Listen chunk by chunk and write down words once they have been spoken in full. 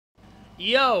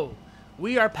Yo,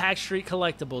 we are Pack Street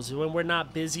Collectibles, and when we're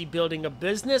not busy building a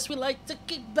business, we like to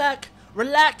kick back,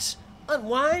 relax,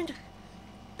 unwind,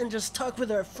 and just talk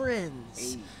with our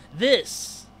friends. Hey.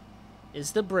 This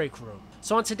is The Break Room.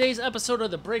 So on today's episode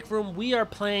of The Break Room, we are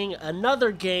playing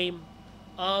another game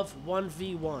of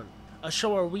 1v1, a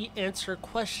show where we answer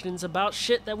questions about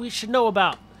shit that we should know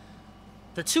about.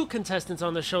 The two contestants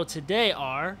on the show today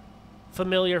are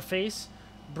familiar face,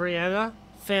 Brianna,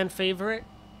 fan favorite.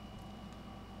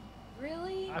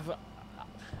 Really?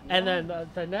 And then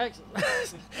the next,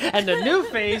 and the new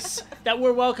face that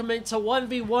we're welcoming to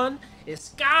 1v1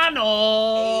 is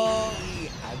Gano. Hey,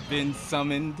 I've been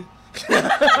summoned.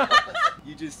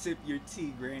 You just sip your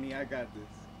tea, Granny. I got this.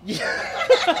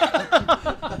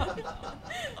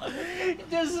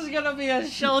 This is gonna be a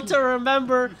show to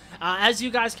remember. As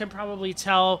you guys can probably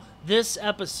tell, this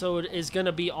episode is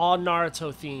gonna be all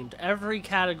Naruto themed. Every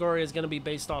category is gonna be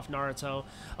based off Naruto.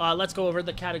 Let's go over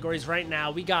the categories right now.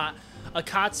 We got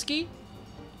Akatsuki,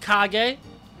 Kage,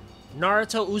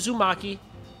 Naruto Uzumaki,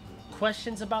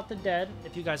 questions about the dead.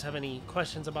 If you guys have any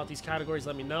questions about these categories,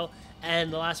 let me know.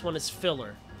 And the last one is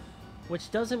filler,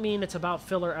 which doesn't mean it's about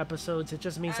filler episodes. It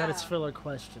just means that it's filler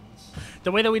questions.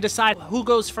 The way that we decide who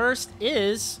goes first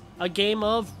is a game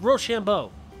of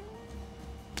Rochambeau.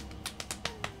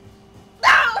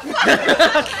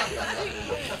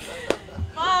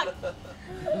 Fuck!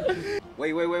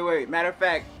 Wait. Matter of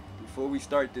fact, before we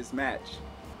start this match,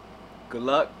 good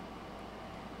luck.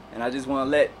 And I just want to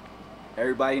let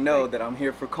everybody know that I'm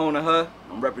here for Konoha.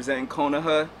 I'm representing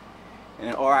Konoha.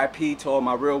 And RIP to all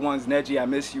my real ones. Neji, I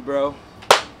miss you, bro.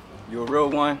 You're a real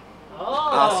one.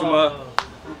 Oh. Asuma,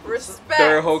 Respect!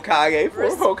 third Hokage,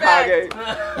 fourth Respect.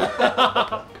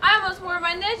 Hokage. I almost wore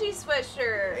my Neji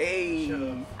sweatshirt. Hey.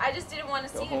 I just didn't want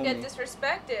to see Go you get homie.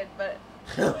 disrespected, but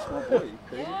That's my boy. You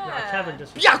crazy? yeah. Kevin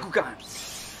just. Byakugan.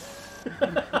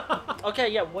 Okay,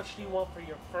 yeah. What do you want for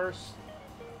your first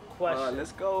question?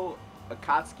 Let's go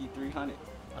Akatsuki 300.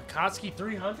 Akatsuki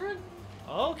 300?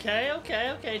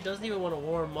 Okay. Doesn't even want to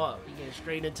warm up. He getting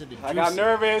straight into the juicy. I got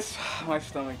nervous. My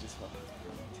stomach just fell.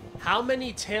 How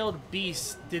many tailed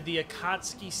beasts did the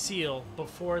Akatsuki seal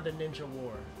before the Ninja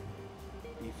War?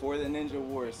 Before the Ninja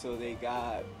War, so they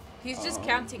got. He's just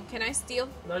counting. Can I steal?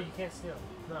 No, you can't steal.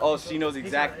 No, Oh, he's she knows he's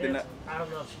exact- gonna answer. I don't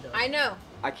know if she does. I know.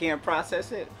 I can't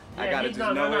process it. Yeah, I gotta he's,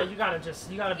 just know no, it. you gotta be.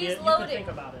 He's You can loading. think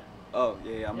about it. Oh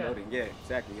yeah, I'm Yeah. loading. Yeah,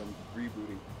 exactly. I'm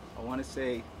rebooting. I want to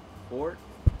say 4.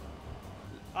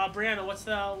 Brianna, what's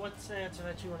the answer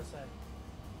that you want to say?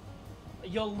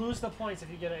 You'll lose the points if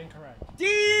you get it incorrect.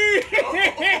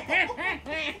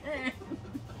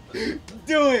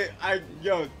 Do it.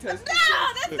 Test. No,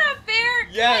 that's not fair.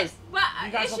 Yes. But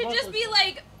You guys it will should both just lose. be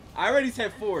like. I already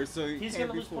said 4, so He's can't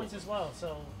gonna be lose 4. points as well.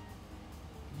 So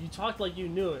you talked like you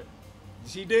knew it.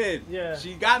 She did. Yeah.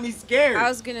 She got me scared. I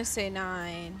was gonna say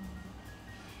 9.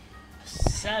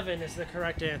 7 is the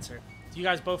correct answer. You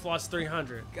guys both lost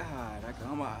 300. God, I'm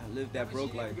gonna live that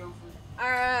broke life.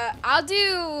 I'll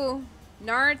do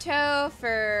Naruto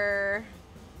for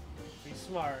Be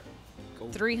smart.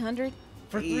 300.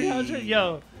 For 300,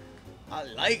 yo, I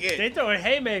like it. they throwing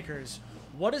haymakers.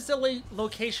 What is the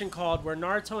location called where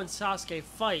Naruto and Sasuke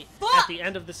fight at the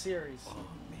end of the series? Oh,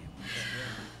 man.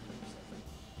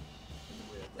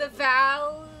 The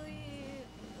Valley.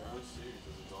 Which series?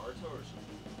 Is it Naruto or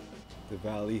The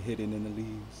valley hidden in the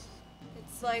leaves.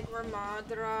 It's like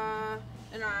Ramadra.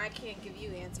 And I can't give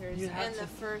you answers. You have And to- the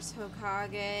first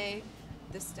Hokage.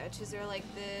 The statues are like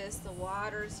this. The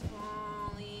water's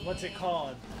falling. What's it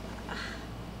called?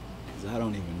 'Cause I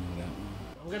don't even know that one.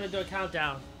 I'm gonna do a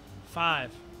countdown.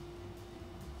 5,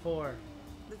 4,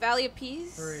 The Valley of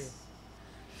Peace? 3.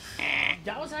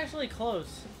 That was actually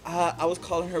close. I was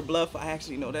calling her bluff. I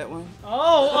actually know that one.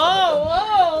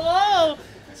 Oh!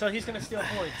 So he's gonna steal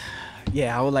points.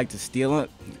 Yeah, I would like to steal it.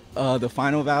 The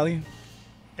final valley.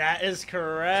 That is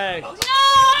correct. No!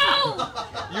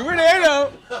 You were there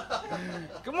though.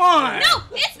 Come on. No,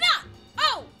 it's not!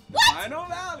 Oh, what? Final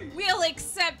valley. We'll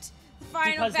accept the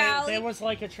Final Because Valley. there was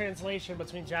like a translation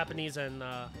between Japanese and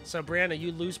so Brianna,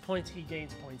 you lose points, he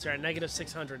gains points. You're at negative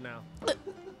 600 now.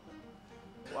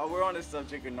 While we're on the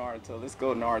subject of Naruto, let's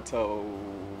go Naruto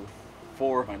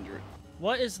 400.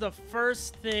 What is the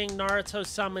first thing Naruto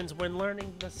summons when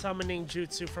learning the summoning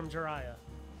jutsu from Jiraiya?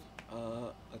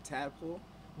 A tadpole.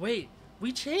 Wait,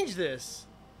 we changed this.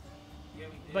 Yeah,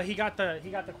 we did. But he got the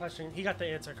question, he got the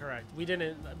answer correct. We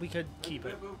could keep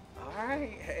it. All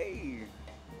right, hey,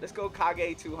 let's go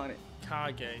Kage 200.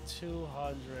 Kage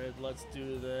 200. Let's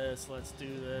do this. Which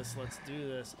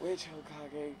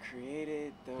Hokage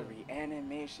created the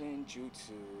reanimation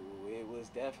jutsu? It was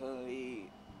definitely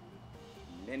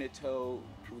Minato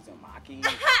Uzumaki.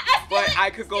 But I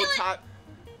could go top.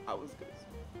 I was gonna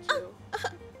chill.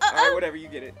 Alright, whatever, you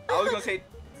get it. I was gonna say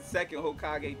the second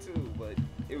Hokage too, but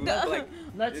it was like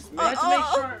Let's make make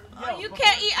sure. You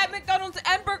can't eat at McDonald's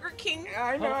and Burger King.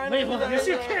 I know, I know. Wait, well, yes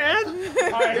you can.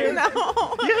 All right. No.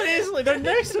 You can easily. They're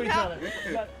next to each other.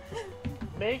 But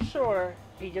make sure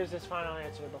he gives his final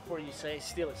answer before you say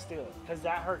steal it, because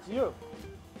that hurts you.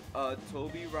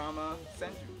 Toby Rama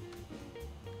Senju.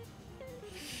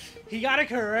 He got it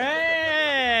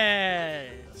correct.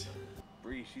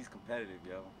 Bree, she's competitive,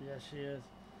 yo. Yes, she is.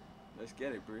 Let's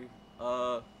get it, Bree.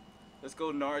 Let's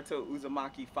go Naruto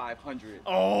Uzumaki 500.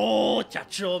 Oh,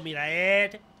 chacho, mira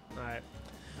it. All right.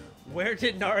 Where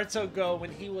did Naruto go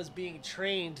when he was being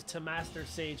trained to master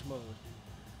Sage mode?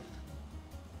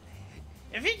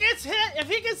 If he gets hit, if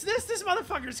he gets this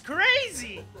motherfucker's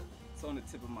crazy. It's on the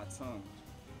tip of my tongue.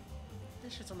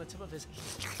 This shit's on the tip of his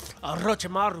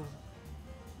Orochimaru.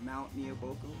 Mount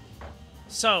Nyaboku.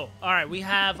 So, all right, we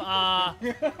have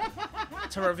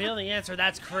to reveal the answer.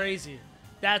 That's crazy.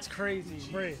 That's crazy,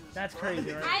 Bree. That's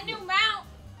crazy, right? I knew Mount.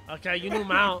 Okay, you knew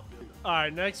Mount. All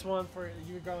right, next one for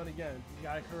you're going again. You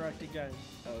gotta correct again.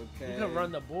 Okay. You can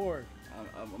run the board.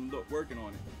 I'm working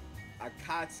on it.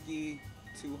 Akatsuki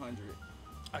 200.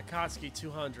 Akatsuki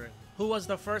 200. Who was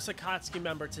the first Akatsuki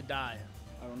member to die?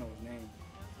 I don't know his name.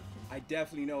 I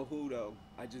definitely know who though.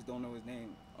 I just don't know his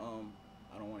name.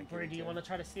 I don't want to. Bree, do you want to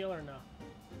try to steal or no?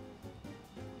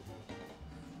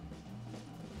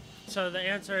 So the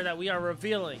answer that we are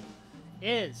revealing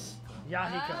is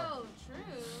Yahiko. Oh,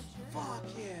 true. Fuck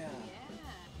yeah.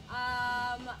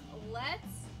 Yeah. Let's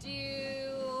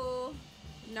do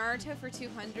Naruto for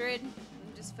 200. And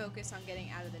just focus on getting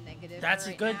out of the negative. That's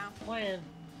right a good now. plan.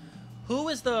 Who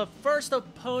is the first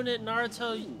opponent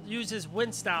Naruto uses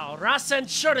wind style Rasen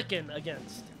Shuriken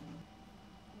against?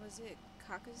 Was it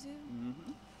Kakazu?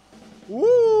 Mm-hmm.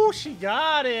 Ooh, she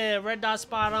got it. Red dot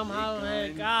spot him. How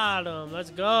they got him. Let's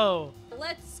go.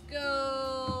 Let's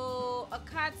go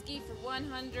Akatsuki for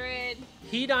 100.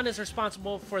 Hidan is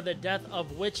responsible for the death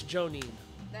of which Jonin?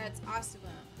 That's Asuma.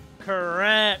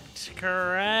 Correct.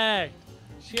 Correct.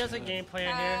 She has a game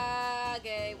plan here.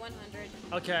 Kage 100.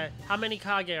 Okay. How many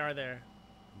Kage are there?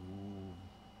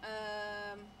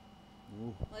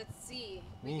 Let's see.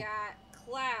 We got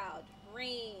Cloud,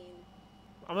 Rain.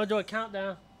 I'm gonna do a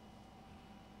countdown.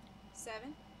 7.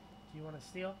 Do you want to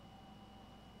steal?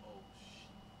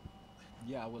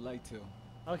 Yeah, I would like to.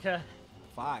 Okay.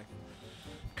 5.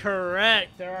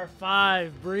 Correct. There are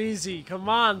 5. Breezy. Come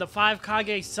on. The 5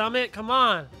 Kage Summit. Come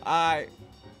on. I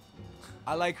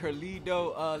like her lead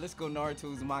though. Let's go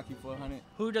Naruto Uzumaki for 100.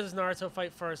 Who does Naruto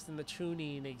fight first in the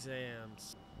Chunin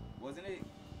exams? Wasn't it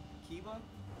Kiba?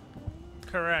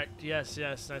 Correct. Yes,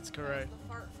 that's correct. The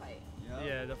fart fight.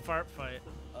 Yeah, the fart fight.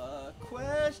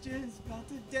 Questions about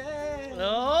the day.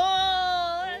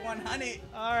 Oh! 100.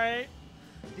 All right.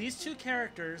 These two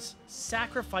characters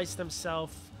sacrifice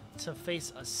themselves to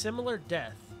face a similar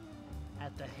death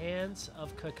at the hands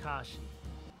of Kakashi.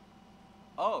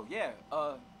 Oh yeah.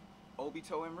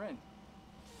 Obito and Ren.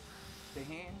 The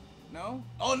hand? No?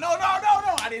 Oh no!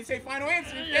 I didn't say final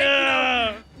answer. Thank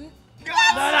Yeah. you. No,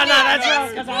 that's wrong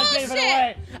because I gave it bullshit.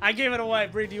 away. I gave it away.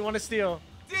 Bree, do you want to steal?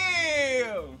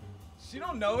 Damn. She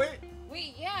don't know it.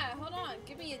 Wait, yeah, hold on.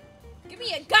 Give me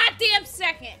a goddamn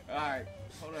second. All right.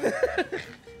 Hold on.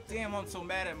 Damn, I'm so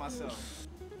mad at myself.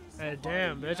 Hey,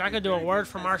 damn, bitch. I could do a word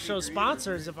from our show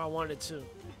sponsors if I wanted to.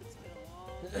 It's been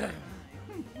a long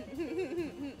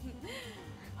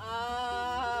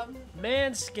time.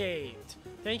 Manscaped.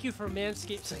 Thank you for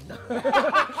Manscaped saying no.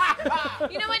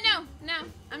 You know what? No.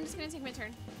 I'm just gonna take my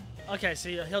turn. Okay, so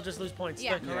he'll just lose points.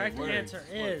 Yeah. The correct word. answer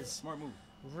is Smart move.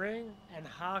 Ring and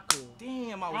Haku.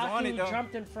 Damn, I was on it Haku though.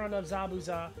 jumped in front of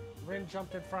Zabuza. Rin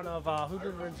jumped in front of who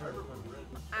did Rin jump in front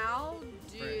of? I'll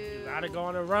You do. gotta go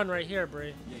on a run right here,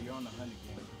 Bree. Yeah, you're on the 100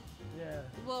 game. Yeah.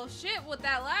 Well, shit. With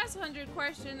that last 100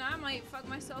 question, I might fuck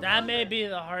myself. That over. may be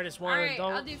the hardest one. All right, I'll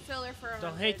Don't do filler for.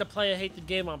 don't hate the player, hate the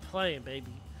game I'm playing,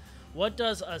 baby. What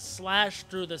does a slash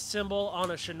through the symbol on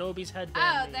a shinobi's headband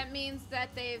Oh, mean? that means that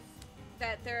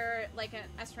they're like an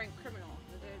S-rank criminal.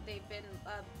 They've been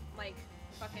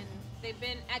they've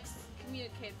been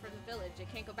excommunicated from the village. They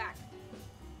can't go back.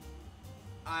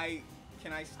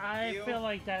 Can I steal? I feel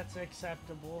like that's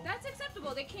acceptable. That's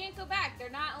acceptable. They can't go back. They're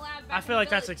not allowed back. I feel in like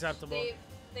the that's village. acceptable.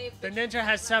 They've The ninja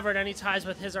has severed any ties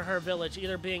with his or her village,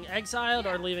 either being exiled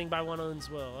or leaving by one's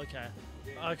will. Okay.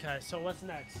 Okay, so what's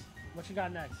next? What you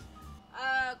got next?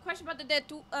 Question about the dead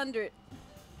 200.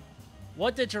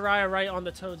 What did Jiraiya write on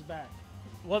the toad's back?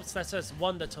 Whoops, that says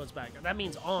won the toad's back. That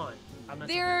means on. I meant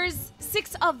to- There's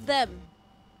 6 of them.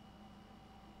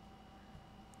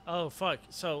 Oh fuck.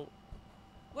 So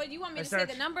What, you want me to Is say there-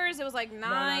 the numbers? It was like no,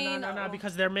 9. no,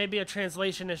 because there may be a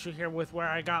translation issue here with where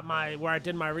I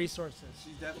did my resources.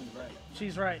 She's definitely right.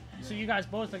 She's right. So you guys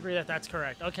both agree that that's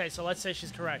correct. Okay, so let's say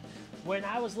she's correct. When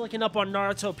I was looking up on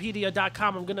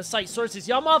NarutoPedia.com, I'm gonna cite sources.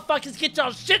 Y'all motherfuckers get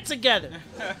y'all shit together.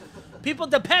 People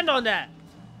depend on that.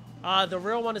 The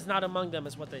real one is not among them,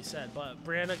 is what they said. But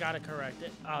Brianna got it correct.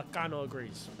 Kano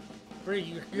agrees.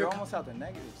 Bree, You're almost out the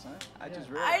negative, son. I just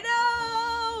realized.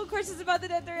 I know! Of course it's about the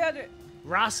net 300.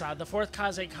 Rasa, the fourth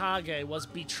Kazekage, was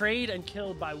betrayed and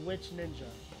killed by which ninja?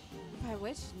 By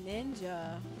which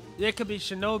ninja? It could be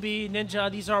shinobi, ninja.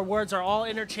 These words are all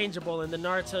interchangeable in the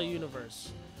Naruto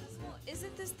universe. So,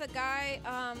 isn't this the guy,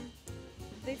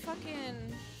 they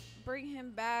fucking bring him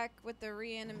back with the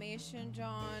reanimation,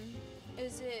 John?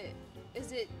 Is it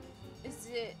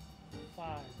 5,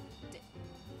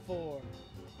 4,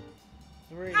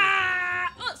 3. oh,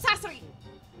 Sasori!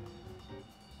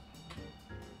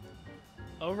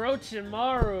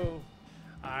 Orochimaru.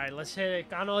 Alright, let's hit it.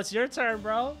 Kano, it's your turn,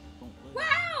 bro. Wow,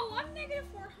 I'm negative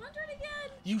 400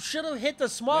 again. You should have hit the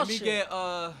small Let me shit. get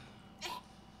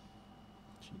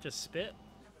She just spit.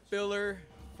 filler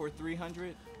for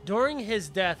 300. During his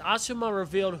death, Asuma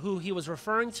revealed who he was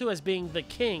referring to as being the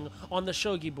king on the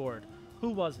shogi board. Who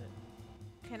was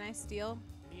it? Can I steal?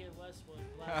 Me and Westwood,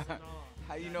 blasting off.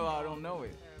 How you know I don't know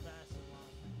it?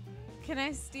 Can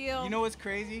I steal? You know what's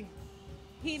crazy?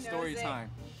 he knows Story it. time.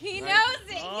 He Right? knows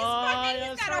it. He's Oh, fucking. yeah,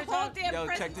 He's got story a whole time. damn Yo,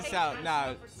 check presentation. this out.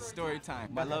 Nah, story time.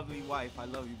 My lovely wife, I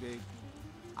love you, babe.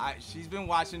 She's been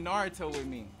watching Naruto with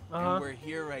me, Uh-huh. and we're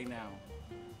here right now,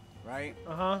 right?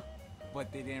 Uh-huh.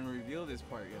 But they didn't reveal this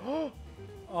part yet.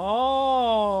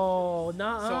 Oh,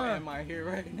 nah. So am I here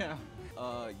right now?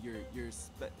 You're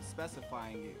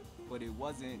specifying it, but it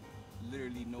wasn't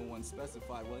literally no one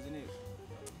specified, wasn't it?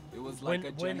 It was like a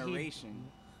When he- generation.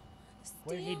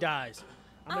 When he dies.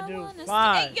 I'm I gonna wanna do steal-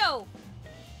 5. Hey, yo,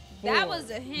 that 4. was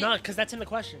a hint. No, because that's in the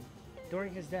question.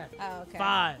 During his death. Oh, okay.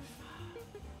 5.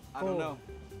 I don't know.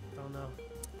 Don't know.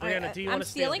 All right, Brianna, do you I'm want to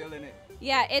steal? stealing? Feeling it.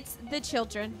 Yeah, it's the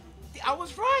children. I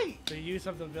was right. The youth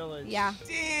of the village. Yeah.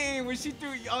 Damn, when she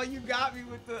threw, oh, you got me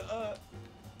with the,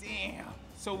 damn.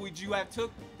 So would you have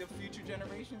took the future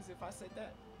generations if I said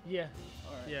that? Yeah.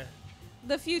 All right. Yeah.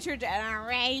 The future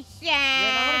generation.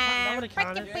 that would've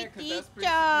counted. Yeah, 'cause that's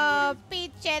Petito, pretty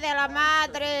piche de la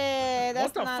madre. What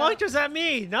That's the not fuck does that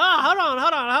mean? No, hold on.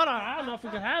 I don't know if we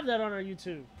can have that on our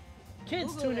YouTube. Kids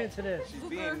Google tune it. into this. She's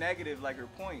being negative like her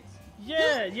points.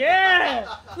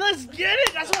 Yeah. Let's get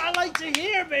it. That's what I like to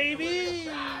hear, baby.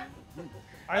 Are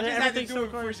I there just had to everything do so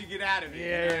it before she get out of it.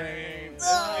 Yeah. You know what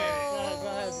I mean? Go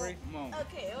ahead, Bree. Come on.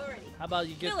 Okay, already. How about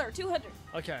you get? Filler, 200.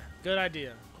 Okay, good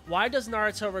idea. Why does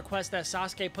Naruto request that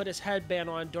Sasuke put his headband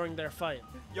on during their fight?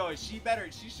 Yo, she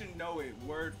should know it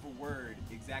word for word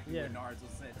exactly Yeah. what Naruto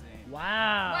said to him.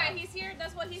 Wow. Why, he's here?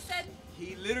 That's what he said?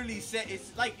 He literally said,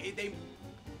 it's like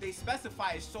they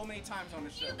specify it so many times on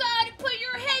the show. You gotta put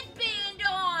your headband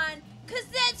on, cause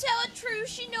that's how a true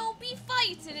shinobi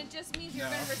fights, and it just means you're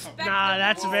No. gonna respect. Nah, the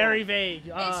that's rules. very vague.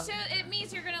 It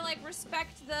means you're gonna like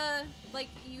respect the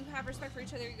you have respect for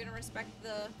each other. You're gonna respect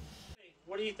the.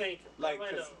 What do you think? Like,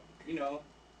 'cause, you know,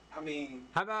 I mean,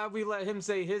 How about we let him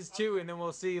say his too, and then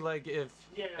we'll see like if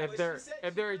Yeah. if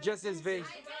they're just as vague.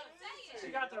 She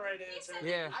got the right answer.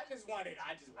 Yeah. I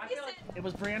feel like it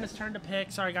was Brianna's turn to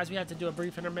pick. Sorry, guys, we had to do a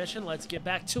brief intermission. Let's get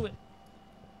back to it.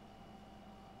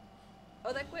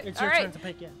 Oh, that quick. It's All your right. turn to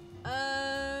pick, yeah.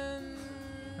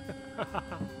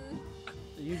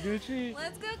 You Gucci?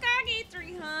 Let's go, Kage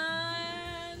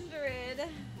 300.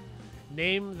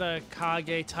 Name the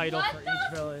Kage title What for the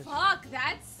each village. fuck?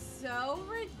 That's so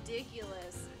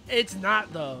ridiculous. It's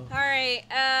not though. All right.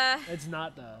 It's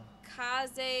not though.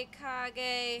 Kaze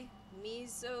Kage,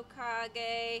 Miso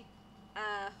Kage,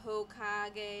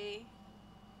 Hokage,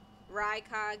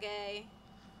 Raikage,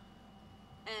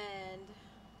 and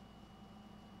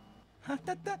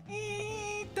yeah,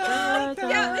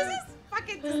 this is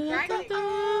fucking distracting.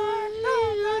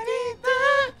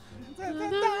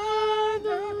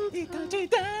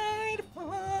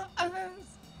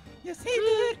 Yes, he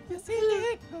did. Yes, he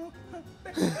did.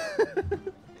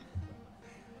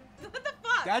 What the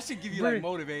fuck? That should give you Bree. like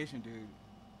motivation, dude.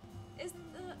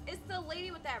 It's the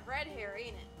lady with that red hair,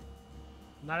 ain't it?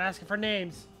 I'm not asking for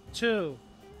names. 2,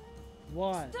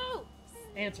 1. Dope.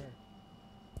 Answer.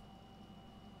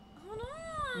 Hold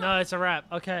on. No, it's a wrap.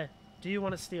 Okay. Do you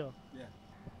want to steal? Yeah.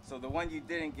 So the one you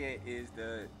didn't get is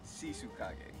the Shisu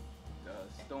Kage, the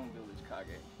Stone Village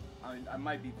Kage. I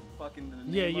might be fucking the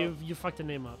name Yeah, up. you fucked the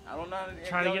name up. I don't know.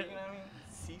 Try to you get- know what I mean?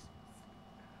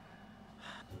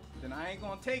 Then I ain't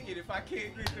gonna take it if I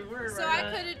can't get the word So right.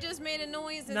 I could have just made a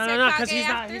noise and No, said no, because Kage he's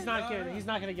not. after? He's not good. He's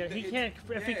not gonna get it. He can't.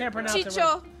 If he can't pronounce it.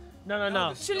 Chicho. No, no,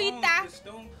 no. Chulita.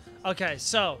 Okay,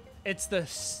 so it's the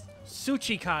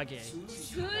Tsuchikage.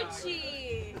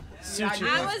 Sushi. Sushi.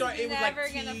 I was It was never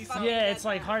like gonna tea, fucking Yeah, get it's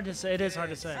like that. hard to say. It is hard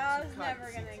to say. I was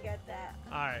never gonna get that.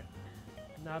 All right.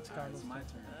 Now it's Carlos. It's my turn.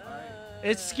 Alright.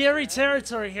 It's scary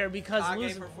territory here because Kage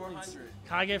losing for 400.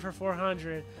 Kage for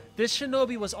 400. This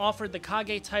shinobi was offered the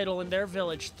Kage title in their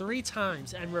village 3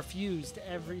 times and refused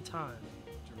every time.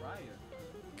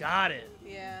 Jiraiya. Got it.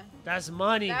 Yeah. That's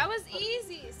money. That was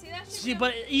easy. See that shit? See,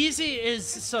 but easy is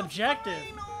subjective.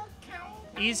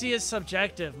 Easy is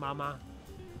subjective, mama.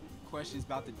 Questions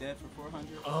about the dead for 400.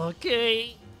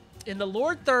 Okay. In the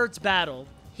Lord Third's battle,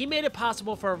 he made it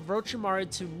possible for Orochimaru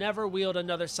to never wield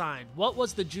another sign. What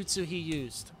was the jutsu he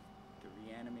used? The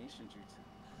reanimation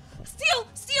jutsu.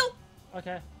 Steal.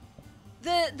 Okay.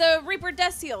 The Reaper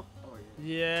Death Seal. Oh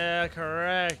Yeah,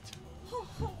 correct.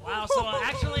 Wow, so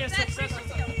actually a That's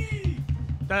successful... Reaper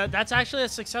Seal. That's actually a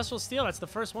successful steal. That's the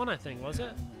first one, I think, was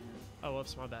it? Oh,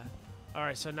 whoops, my bad. All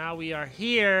right, so now we are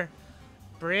here.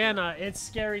 Brianna, it's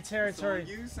scary territory.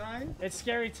 So you sign? It's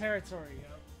scary territory,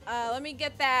 yo. Let me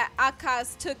get that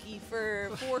Aka's Tookie for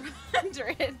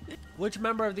 400. Which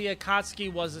member of the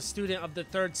Akatsuki was a student of the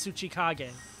third Tsuchikage?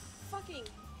 Fucking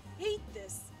hate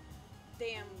this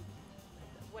damn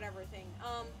whatever thing.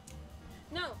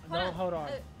 No. No, hold on.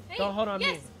 Hey, Don't hold on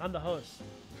yes. me. I'm the host.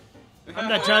 I'm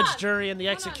the judge, jury, and the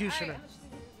Hold on. executioner. Alright,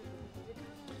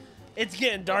 It's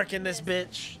getting dark in this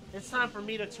bitch. It's time for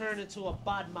me to turn into a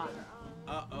bad man.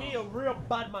 Me, a real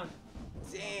bad man.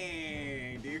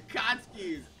 Dang, the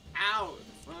Akatsuki is out,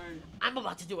 son. I'm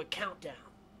about to do a countdown.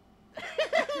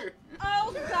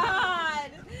 Oh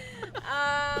God.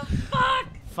 Fuck.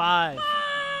 5,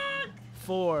 Fuck.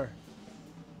 4,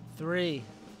 3,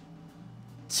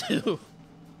 2,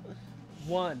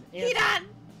 1. He done.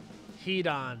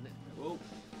 Hedon. Whoa.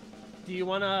 Do you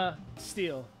want to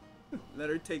steal? Let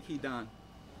her take Hidan.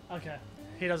 Okay.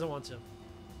 He doesn't want to.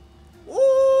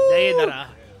 Ooh! Deidara.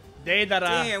 Deidara.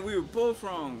 Damn, we were both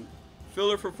wrong.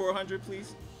 Filler for 400,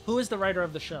 please. Who is the writer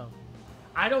of the show?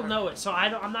 I don't know it, so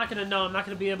I'm not gonna know. I'm not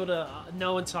gonna be able to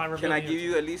know until I reveal. Can I the give answer.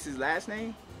 you at least his last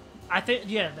name? I think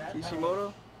that.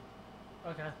 Kishimoto?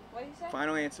 Okay. What do you say?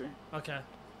 Final answer. Okay.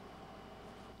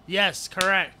 Yes,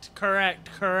 correct.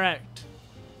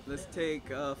 Let's take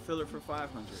filler for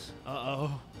 500.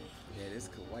 Uh-oh. Yeah, this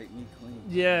could wipe me clean.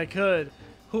 Yeah, it could.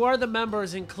 Who are the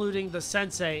members, including the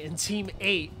sensei, in Team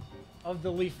 8 of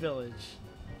the Leaf Village?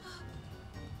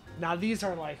 Now, these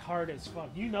are, like, hard as fuck.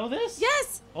 You know this?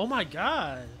 Yes. Oh, my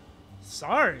God.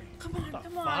 Sorry. Come on. The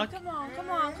Come on. fuck? Come on. Come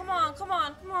on. Come on. Come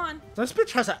on. Come on. This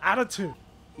bitch has an attitude.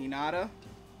 Hinata.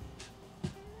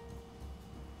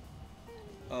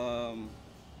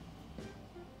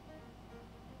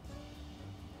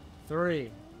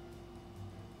 Three.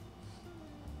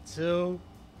 2.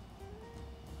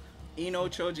 Ino,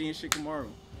 Choji, and Shikamaru.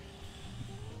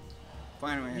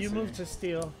 Final answer. You move to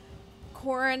steal.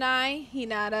 Koronai,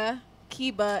 Hinata,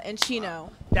 Kiba, and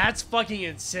Chino. That's fucking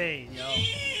insane, yo.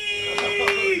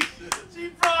 She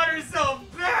brought herself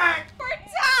back! We're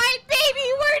tied,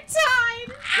 baby. We're tied.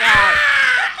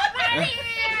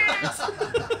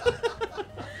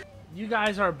 You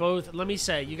guys are both, let me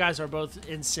say, you guys are both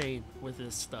insane with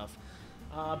this stuff.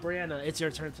 Brianna, it's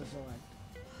your turn to select.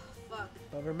 Fuck.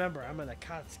 But remember, I'm an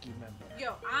Akatsuki member.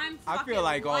 Yo, I'm I fucking feel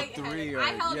like all lightheaded. three are. I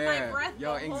held yeah. my breath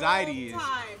Yo, the anxiety whole is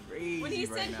time. crazy When he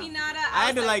right said now. Hinata, I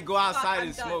had to was like go fuck, outside I'm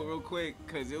and done. smoke real quick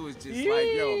because it was just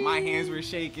like, yo, my hands were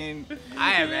shaking.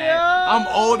 Yeah. I'm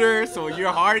older, so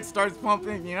your heart starts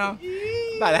pumping, you know?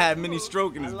 About to have mini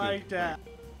stroke in I this like that.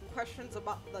 Questions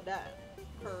about the debt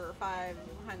for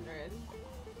 500.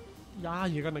 Yeah,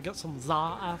 you're gonna get some za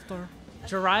after.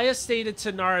 Jiraiya stated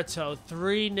to Naruto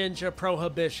 3 ninja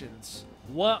prohibitions.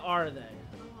 What are they?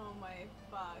 Oh my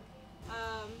fuck.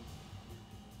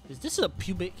 Is this a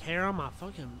pubic hair on my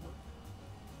fucking...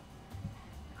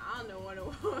 I don't know what it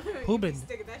was. Who You been- be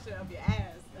sticking that shit up your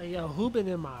ass. Hey, yo, who been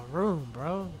in my room,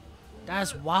 bro?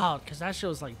 That's wild, because that shit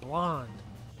was like blonde.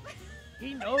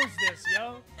 He knows this,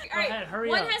 yo. Go ahead, hurry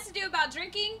one up. has to do about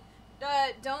drinking.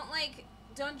 Don't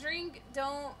drink.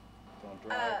 Don't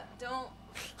don't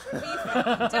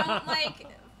like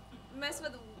mess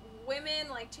with women,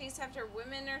 like chase after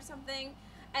women or something,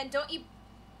 and don't eat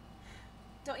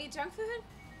junk food.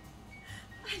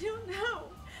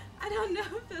 I don't know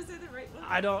if those are the right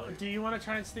ones. Do you want to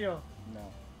try and steal? No.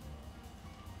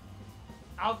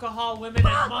 Alcohol, women,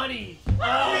 and money. Oh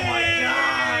my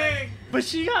god. But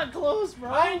she got close, bro.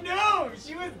 I know!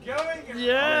 She was going.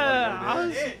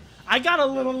 Yeah, I got a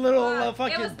little It was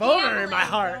fucking boner in my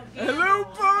gambling, heart. though, A little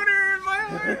gambling. boner in my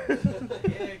heart.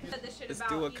 Said this shit Let's about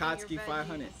do a eating your Kotsky veggies.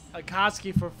 500. A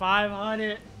Kotsky for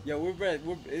 500. Yo, we're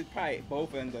it's probably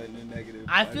both ends in the negative.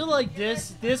 I feel like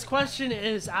this question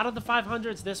is out of the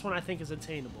 500s. This one I think is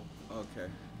attainable. Okay.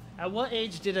 At what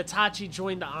age did Itachi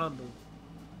join the Anbu?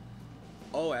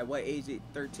 Oh, at what age?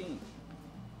 13.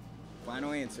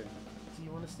 Final answer. Do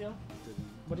you want to steal?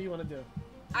 What do you want to do?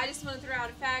 I just want to throw out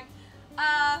a fact.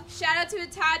 Shout out to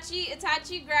Itachi.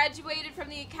 Itachi graduated from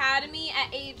the academy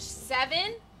at age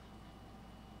 7.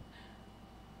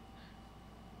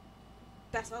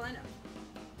 That's all I know.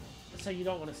 So you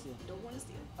don't want to steal. Don't want to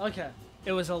steal. Okay.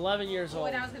 It was 11 years old.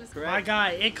 What I was gonna say. Correct. My guy,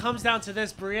 it comes down to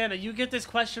this, Brianna. You get this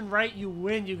question right, you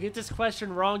win. You get this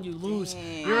question wrong, you lose.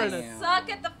 Damn. You're I in a suck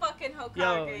at the fucking Hokage.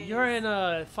 Yo, you're in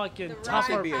a fucking The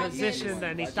tougher Should be an easy position one.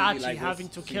 than Why should it be Itachi like having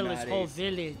this? to See, kill his whole nowadays,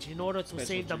 village in order to special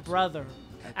save the jutsu. brother.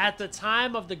 At the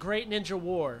time of the Great Ninja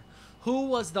War, who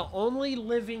was the only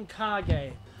living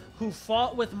Kage who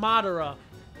fought with Madara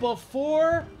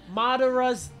before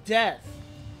Madara's death?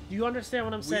 Do you understand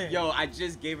what I'm saying? Yo, I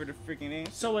just gave her the freaking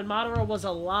answer. So when Madara was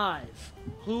alive,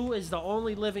 who is the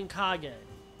only living Kage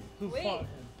who Wait. fought him?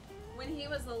 When he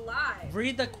was alive.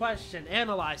 Read the question,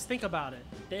 analyze, think about it.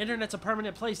 The internet's a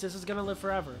permanent place. This is gonna live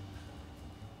forever.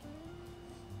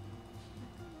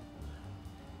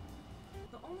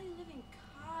 The only living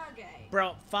Kage.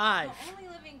 Bro, 5, The only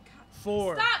living Kage.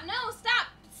 4. Stop! No, stop!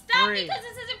 Stop! 3. Because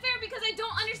this isn't fair. Because I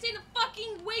don't understand the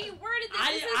fucking way you worded this.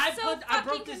 I This is so broke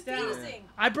fucking this down. confusing.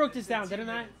 I broke this down, didn't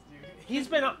I? He's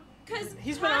been Because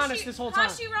He's been honest this whole time.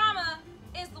 Hashirama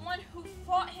is the one who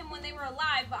fought him when they were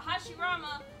alive, but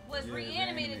Hashirama was Yeah,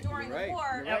 reanimated reanimated. during You're the right.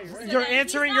 war. You're right. So You're then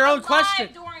answering he's your not own question.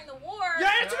 alive during the war. You're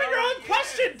answering your own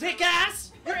question, dick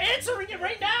ass. You're answering it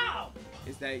right now.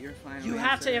 Is that your final You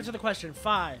have to answer the question.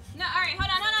 5. No, all right, hold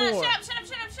on, hold on. 4. Shut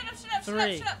up.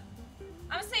 3.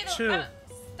 I'm gonna say the. 2.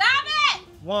 Stop it!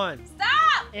 1.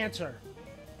 Stop! Answer.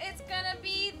 It's gonna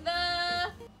be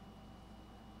the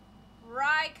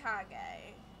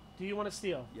Raikage. Do you want to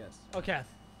steal? Yes. Okay.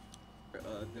 The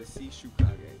Shukage.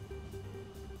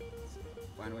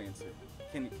 Final answer.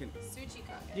 Can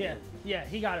Tsuchikage. Yeah,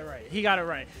 he got it right. He got it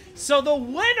right. So the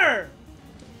winner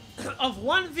of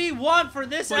 1v1 for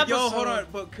this But episode. yo, hold on.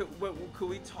 But could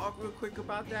we talk real quick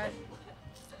about that?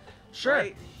 Sure.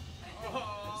 Right?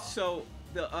 So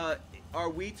are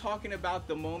we talking about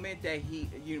the moment that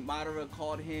Madara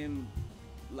called him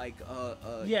like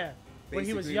Yeah. When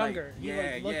he was basically, younger. like, He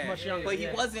yeah, looked yeah, much younger. But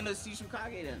yeah. he wasn't a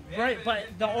Shishukage then. Right, but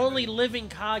the only living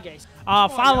Kage. on,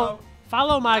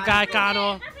 Follow my guy Represent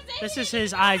Kano. him. This is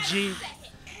his IG.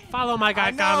 Follow my guy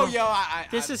I know, Kano. yo.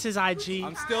 This is his IG.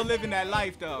 I'm still living that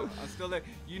life though. I'm still That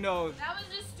was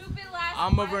just stupid last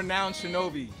I'm a question. renowned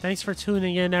shinobi. Thanks for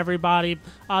tuning in, everybody.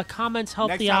 Comments help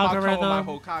Next the time I'll call algorithm.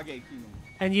 my Hokage Kingdom.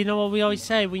 And you know what we always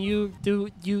say: when you do,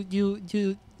 you